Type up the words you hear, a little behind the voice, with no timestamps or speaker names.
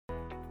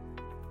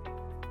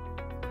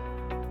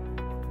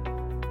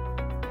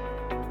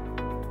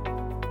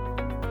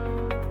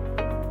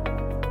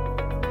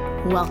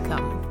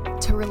Welcome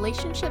to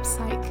Relationship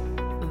Psych,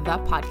 the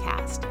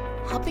podcast,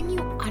 helping you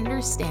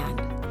understand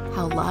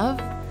how love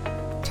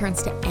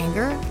turns to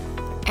anger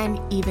and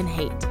even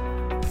hate.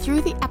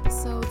 Through the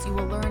episodes, you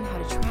will learn how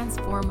to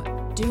transform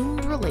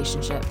doomed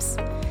relationships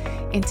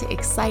into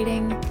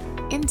exciting,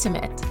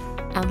 intimate,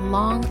 and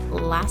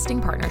long-lasting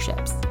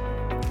partnerships.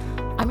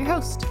 I'm your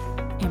host,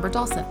 Amber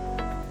Dawson.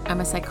 I'm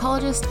a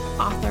psychologist,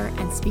 author,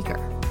 and speaker.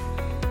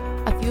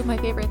 A few of my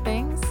favorite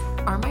things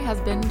are my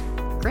husband,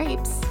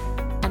 Grapes,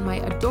 and my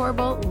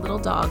adorable little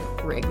dog,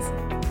 Riggs.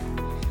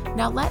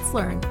 Now let's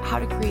learn how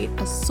to create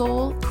a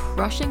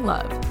soul-crushing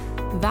love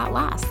that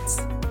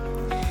lasts.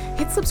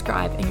 Hit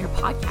subscribe in your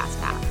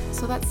podcast app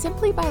so that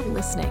simply by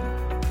listening,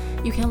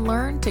 you can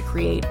learn to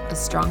create a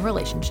strong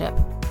relationship.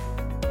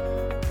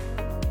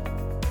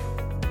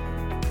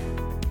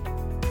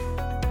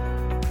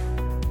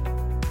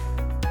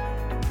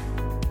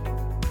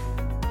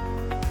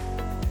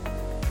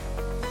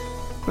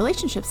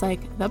 Relationship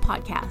Psych, the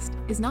podcast,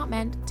 is not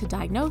meant to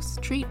diagnose,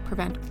 treat,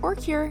 prevent, or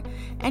cure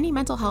any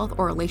mental health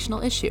or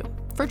relational issue.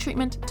 For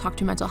treatment, talk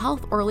to a mental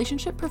health or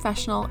relationship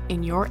professional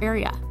in your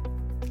area.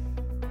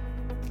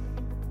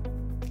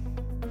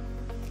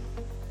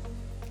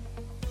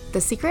 The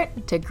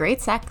secret to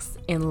great sex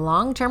in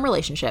long-term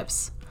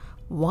relationships.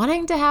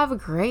 Wanting to have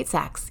great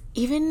sex,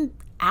 even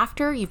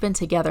after you've been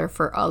together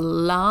for a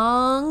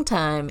long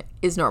time,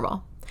 is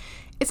normal.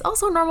 It's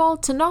also normal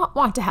to not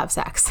want to have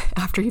sex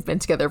after you've been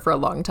together for a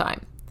long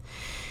time.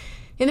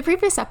 In the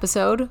previous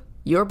episode,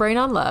 Your Brain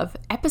on Love,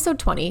 episode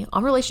 20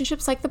 on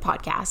Relationship Psych, the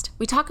podcast,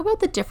 we talk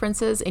about the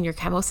differences in your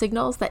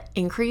chemosignals that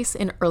increase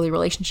in early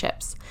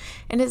relationships.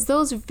 And it's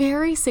those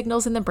very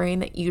signals in the brain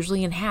that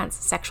usually enhance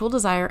sexual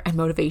desire and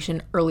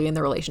motivation early in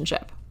the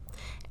relationship.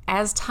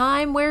 As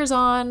time wears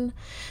on,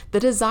 the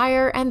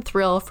desire and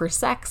thrill for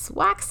sex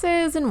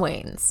waxes and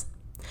wanes.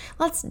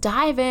 Let's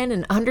dive in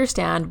and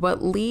understand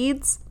what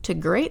leads to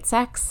great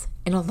sex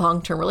in a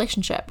long-term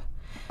relationship.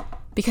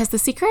 Because the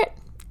secret,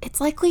 it's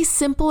likely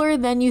simpler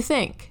than you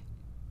think.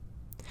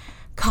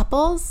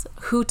 Couples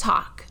who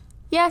talk,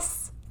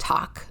 yes,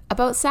 talk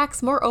about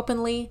sex more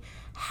openly,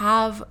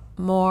 have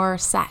more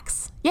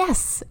sex.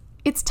 Yes,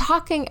 it's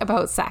talking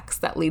about sex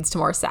that leads to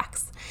more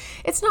sex.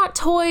 It's not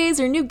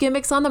toys or new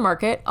gimmicks on the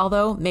market,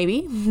 although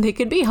maybe they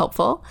could be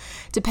helpful,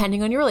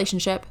 depending on your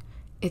relationship.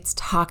 It's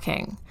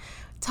talking.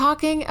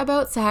 Talking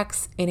about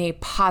sex in a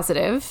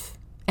positive,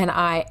 and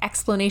I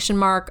exclamation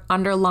mark,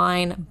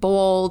 underline,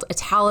 bold,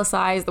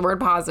 italicize the word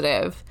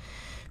positive,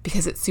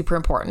 because it's super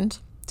important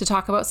to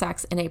talk about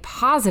sex in a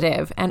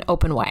positive and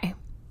open way.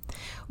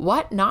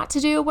 What not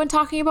to do when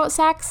talking about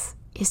sex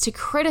is to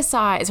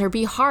criticize or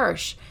be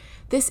harsh.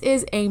 This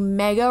is a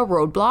mega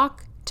roadblock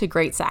to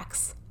great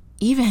sex,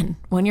 even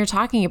when you're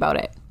talking about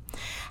it.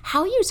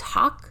 How you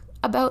talk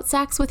about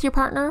sex with your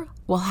partner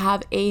will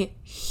have a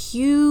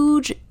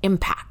huge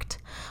impact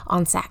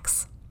on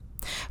sex.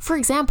 For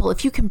example,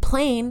 if you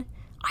complain,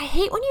 "I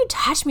hate when you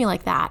touch me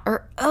like that,"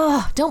 or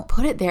 "Ugh, don't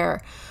put it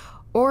there,"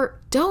 or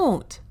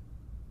 "Don't."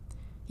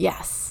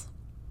 Yes,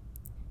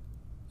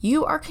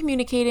 you are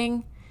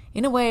communicating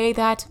in a way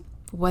that,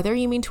 whether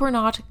you mean to or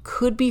not,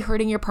 could be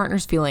hurting your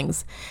partner's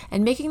feelings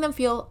and making them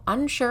feel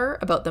unsure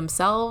about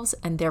themselves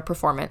and their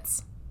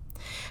performance.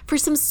 For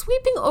some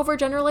sweeping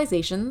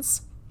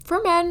overgeneralizations,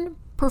 for men,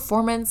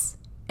 performance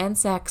and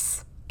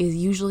sex is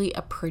usually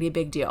a pretty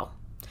big deal.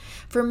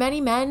 For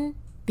many men,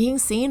 being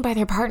seen by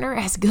their partner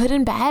as good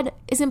and bad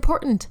is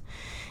important.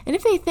 And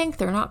if they think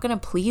they're not going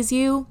to please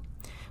you,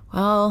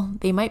 well,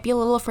 they might be a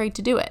little afraid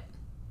to do it.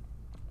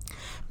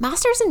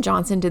 Masters and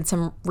Johnson did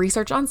some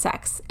research on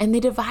sex, and they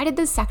divided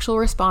the sexual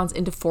response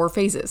into 4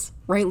 phases,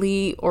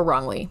 rightly or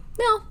wrongly.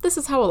 Now, this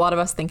is how a lot of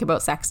us think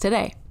about sex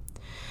today.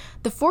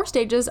 The 4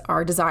 stages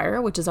are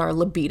desire, which is our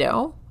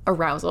libido,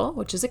 arousal,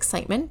 which is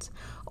excitement,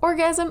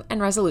 orgasm,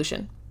 and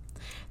resolution.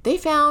 They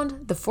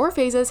found the 4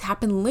 phases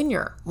happen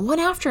linear, one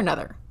after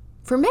another.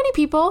 For many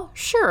people,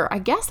 sure, I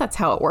guess that's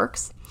how it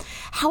works.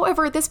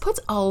 However, this puts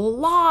a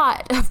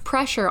lot of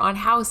pressure on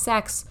how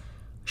sex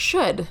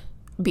should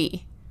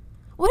be.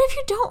 What if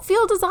you don't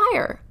feel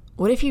desire?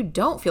 What if you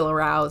don't feel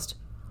aroused?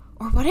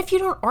 Or what if you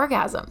don't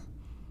orgasm?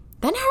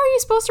 Then how are you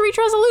supposed to reach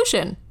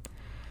resolution?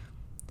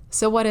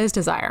 So what is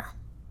desire?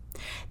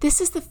 This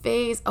is the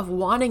phase of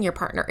wanting your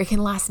partner. It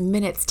can last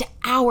minutes to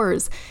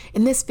hours.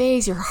 In this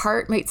phase, your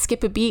heart might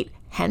skip a beat,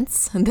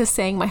 hence this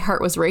saying, "my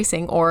heart was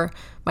racing," or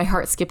 "my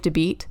heart skipped a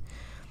beat."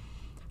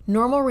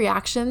 Normal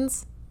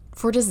reactions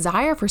for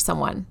desire for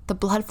someone. The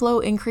blood flow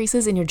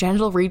increases in your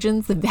genital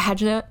regions, the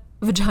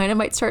vagina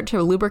might start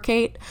to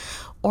lubricate,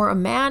 or a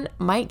man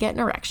might get an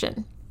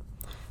erection.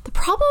 The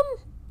problem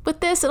with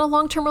this in a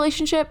long-term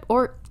relationship,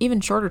 or even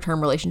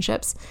shorter-term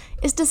relationships,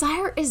 is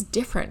desire is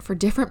different for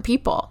different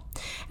people,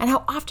 and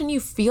how often you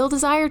feel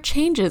desire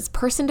changes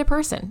person to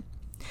person.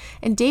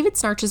 In David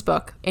Snarch's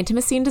book,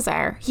 Intimacy and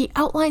Desire, he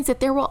outlines that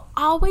there will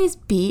always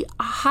be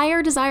a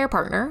higher desire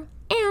partner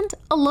and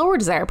a lower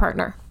desire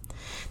partner.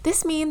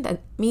 This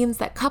means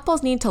that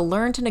couples need to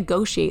learn to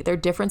negotiate their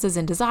differences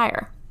in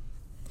desire.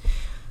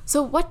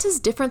 So what does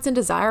difference in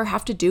desire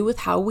have to do with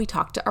how we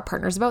talk to our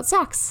partners about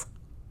sex?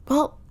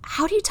 Well,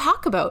 how do you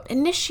talk about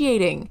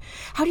initiating?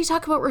 How do you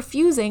talk about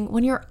refusing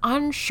when you're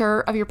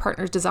unsure of your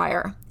partner's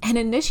desire? And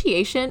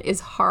initiation is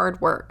hard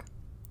work.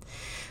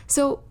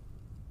 So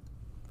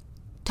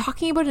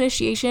talking about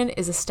initiation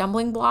is a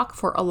stumbling block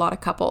for a lot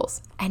of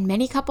couples, and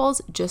many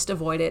couples just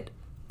avoid it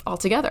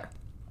altogether.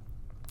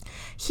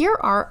 Here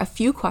are a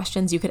few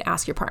questions you can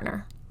ask your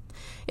partner.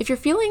 If you're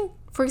feeling,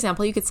 for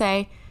example, you could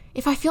say,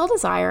 if I feel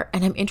desire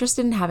and I'm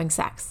interested in having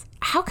sex,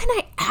 how can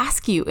I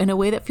ask you in a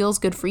way that feels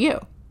good for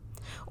you?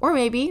 Or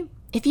maybe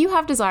if you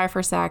have desire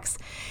for sex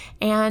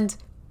and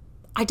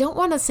I don't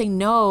want to say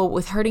no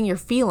with hurting your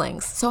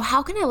feelings, so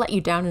how can I let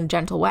you down in a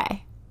gentle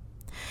way?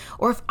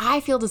 Or if I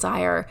feel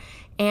desire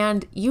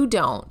and you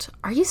don't,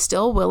 are you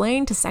still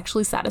willing to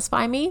sexually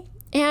satisfy me?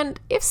 And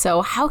if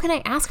so, how can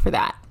I ask for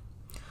that?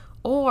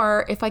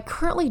 Or if I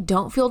currently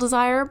don't feel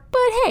desire,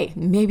 but hey,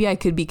 maybe I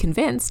could be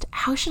convinced,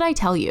 how should I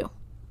tell you?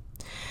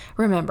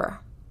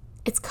 Remember,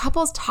 it's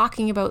couples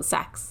talking about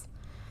sex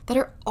that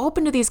are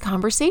open to these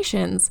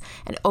conversations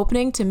and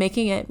opening to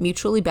making it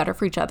mutually better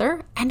for each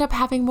other, end up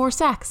having more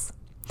sex.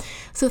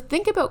 So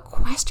think about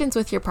questions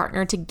with your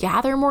partner to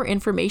gather more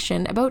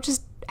information about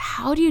just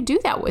how do you do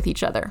that with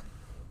each other.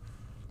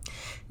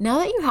 Now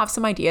that you have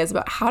some ideas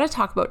about how to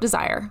talk about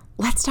desire,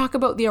 let's talk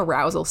about the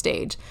arousal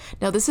stage.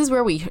 Now this is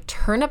where we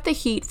turn up the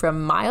heat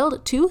from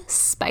mild to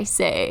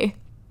spicy.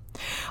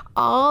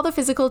 All the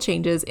physical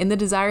changes in the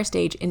desire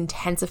stage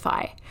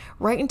intensify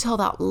right until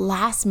that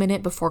last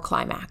minute before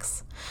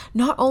climax.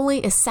 Not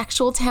only is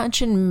sexual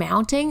tension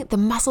mounting, the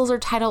muscles are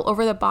tight all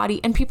over the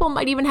body, and people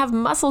might even have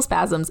muscle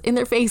spasms in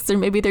their face or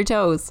maybe their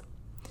toes.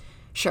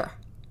 Sure,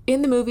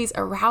 in the movies,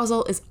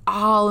 arousal is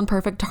all in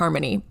perfect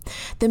harmony.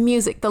 The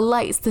music, the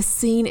lights, the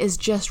scene is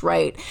just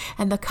right,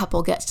 and the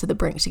couple gets to the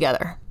brink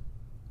together.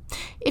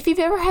 If you've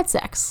ever had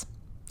sex,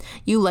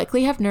 you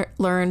likely have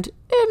learned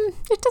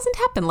it doesn't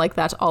happen like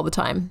that all the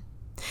time.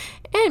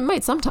 And it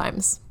might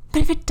sometimes.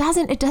 But if it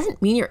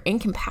doesn't mean you're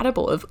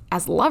incompatible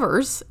as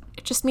lovers.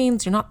 It just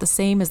means you're not the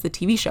same as the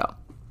TV show.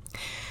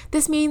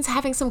 This means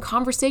having some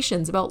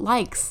conversations about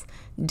likes,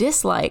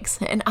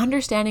 dislikes, and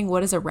understanding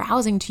what is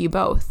arousing to you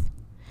both.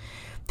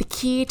 The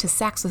key to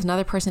sex with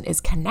another person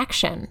is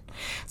connection.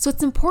 So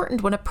it's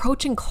important when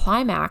approaching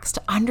climax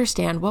to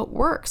understand what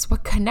works,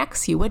 what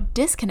connects you, what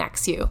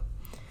disconnects you.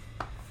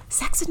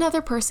 Sex with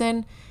another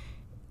person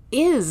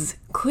is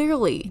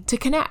clearly to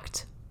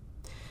connect,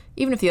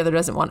 even if the other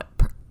does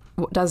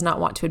not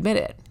want to admit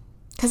it.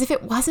 Because if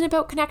it wasn't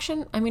about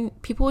connection,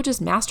 people would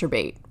just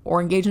masturbate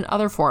or engage in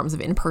other forms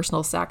of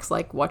impersonal sex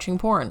like watching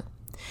porn.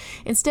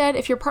 Instead,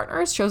 if your partner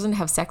has chosen to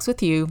have sex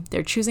with you,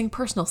 they're choosing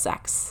personal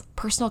sex,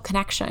 personal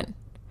connection.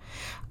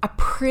 A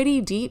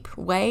pretty deep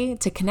way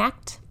to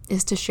connect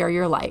is to share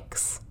your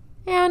likes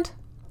and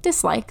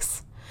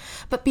dislikes,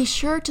 but be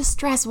sure to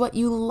stress what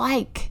you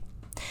like.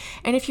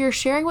 And if you're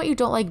sharing what you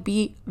don't like,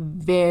 be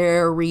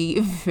very,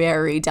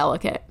 very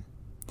delicate.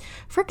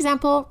 For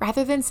example,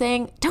 rather than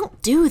saying,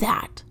 don't do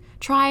that,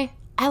 try,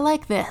 I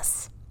like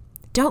this.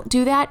 Don't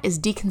do that is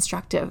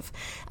deconstructive,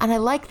 and I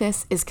like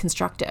this is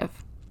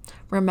constructive.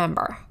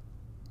 Remember,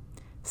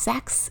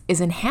 sex is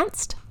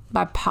enhanced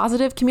by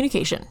positive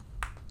communication.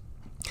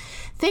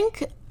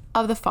 Think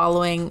of the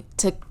following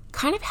to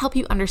kind of help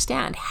you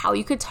understand how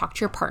you could talk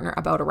to your partner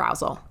about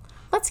arousal.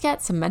 Let's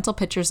get some mental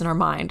pictures in our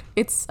mind.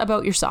 It's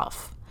about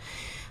yourself.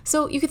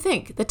 So you could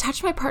think, the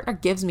touch my partner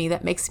gives me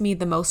that makes me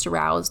the most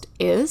aroused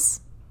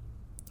is,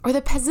 or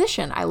the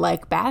position I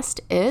like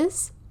best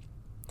is,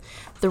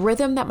 the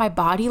rhythm that my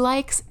body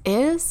likes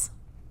is.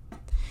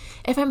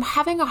 If I'm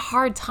having a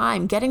hard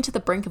time getting to the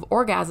brink of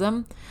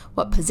orgasm,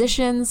 what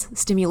positions,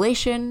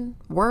 stimulation,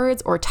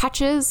 words, or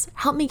touches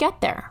help me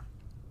get there?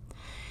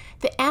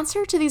 The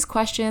answer to these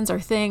questions are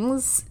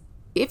things,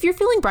 if you're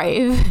feeling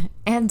brave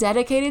and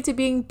dedicated to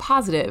being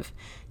positive,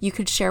 you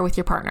could share with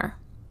your partner.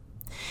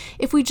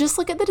 If we just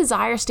look at the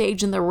desire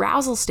stage and the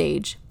arousal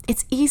stage,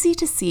 it's easy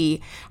to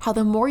see how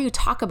the more you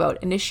talk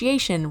about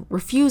initiation,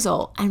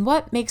 refusal, and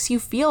what makes you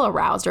feel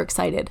aroused or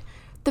excited,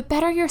 the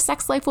better your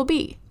sex life will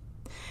be.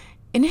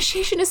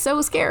 Initiation is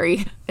so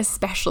scary,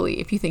 especially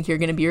if you think you're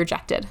going to be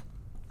rejected.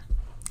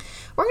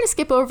 We're going to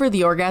skip over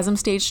the orgasm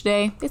stage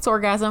today. It's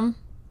orgasm.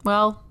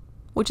 Well,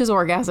 which is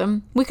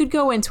orgasm. We could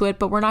go into it,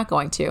 but we're not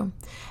going to.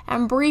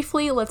 And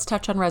briefly, let's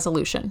touch on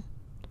resolution.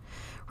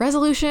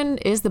 Resolution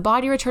is the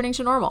body returning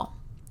to normal.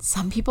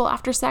 Some people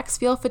after sex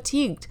feel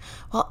fatigued,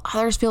 while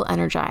others feel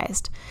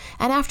energized.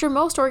 And after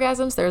most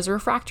orgasms, there's a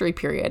refractory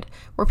period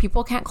where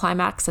people can't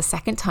climax a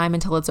second time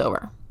until it's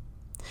over.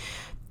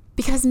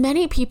 Because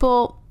many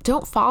people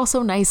don't fall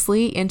so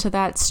nicely into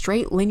that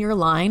straight linear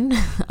line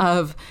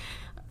of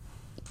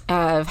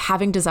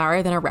having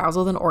desire, then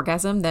arousal, then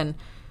orgasm, then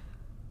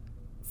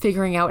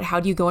figuring out how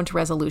do you go into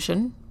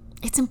resolution.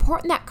 It's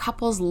important that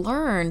couples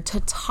learn to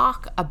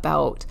talk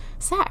about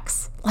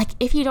sex. Like,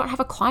 if you don't have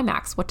a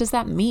climax, what does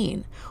that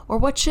mean? Or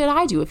what should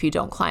I do if you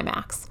don't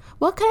climax?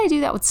 What could I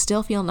do that would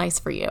still feel nice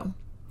for you?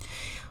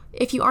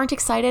 If you aren't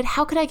excited,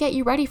 how could I get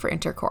you ready for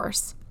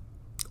intercourse?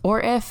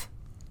 Or if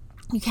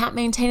you can't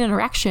maintain an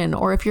erection,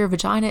 or if your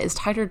vagina is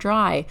tight or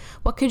dry,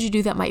 what could you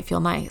do that might feel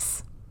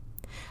nice?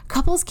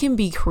 Couples can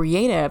be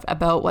creative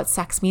about what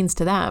sex means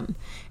to them,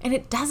 and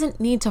it doesn't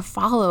need to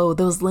follow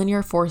those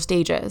linear 4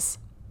 stages.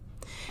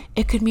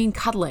 It could mean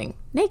cuddling,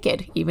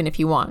 naked, even if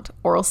you want,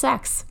 oral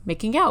sex,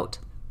 making out,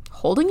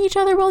 holding each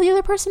other while the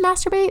other person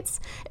masturbates.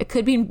 It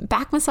could be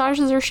back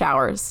massages or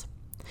showers.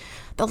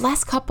 The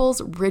less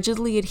couples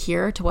rigidly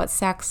adhere to what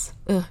sex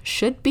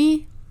should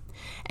be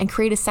and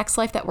create a sex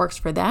life that works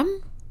for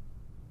them,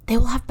 they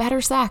will have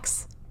better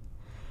sex.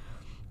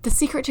 The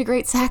secret to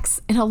great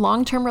sex in a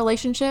long-term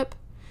relationship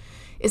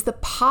is the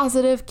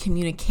positive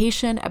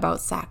communication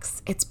about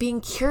sex. It's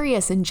being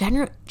curious and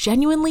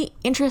genuinely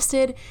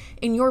interested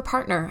in your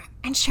partner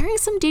and sharing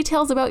some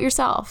details about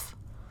yourself.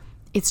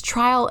 It's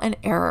trial and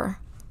error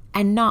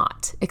and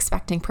not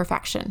expecting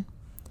perfection.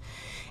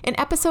 In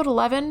episode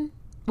 11,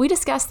 we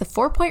discussed the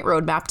 4-point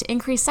roadmap to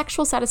increase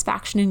sexual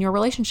satisfaction in your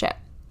relationship.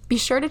 Be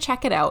sure to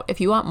check it out if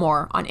you want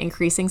more on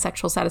increasing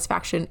sexual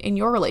satisfaction in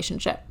your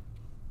relationship.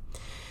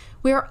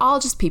 We are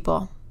all just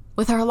people.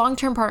 With our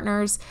long-term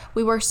partners,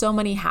 we wear so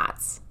many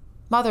hats.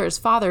 Mothers,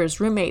 fathers,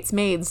 roommates,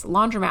 maids,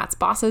 laundromats,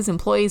 bosses,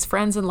 employees,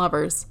 friends, and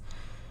lovers.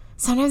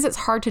 Sometimes it's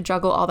hard to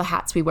juggle all the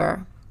hats we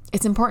wear.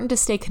 It's important to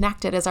stay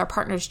connected as our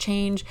partners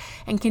change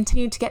and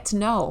continue to get to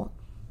know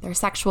their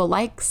sexual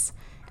likes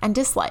and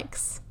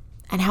dislikes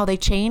and how they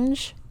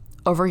change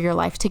over your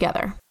life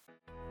together.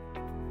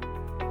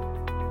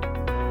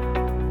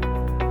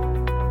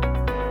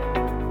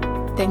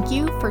 Thank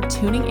you for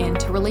tuning in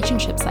to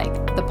Relationship Psych,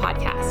 the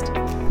podcast,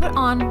 put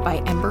on by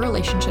Ember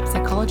Relationship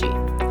Psychology.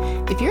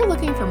 If you're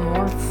looking for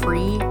more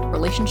free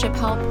relationship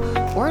help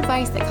or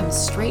advice that comes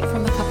straight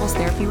from the couples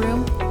therapy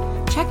room,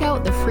 check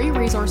out the free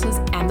resources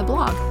and the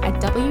blog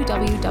at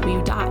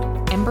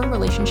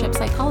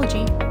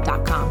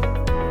www.emberrelationshippsychology.com.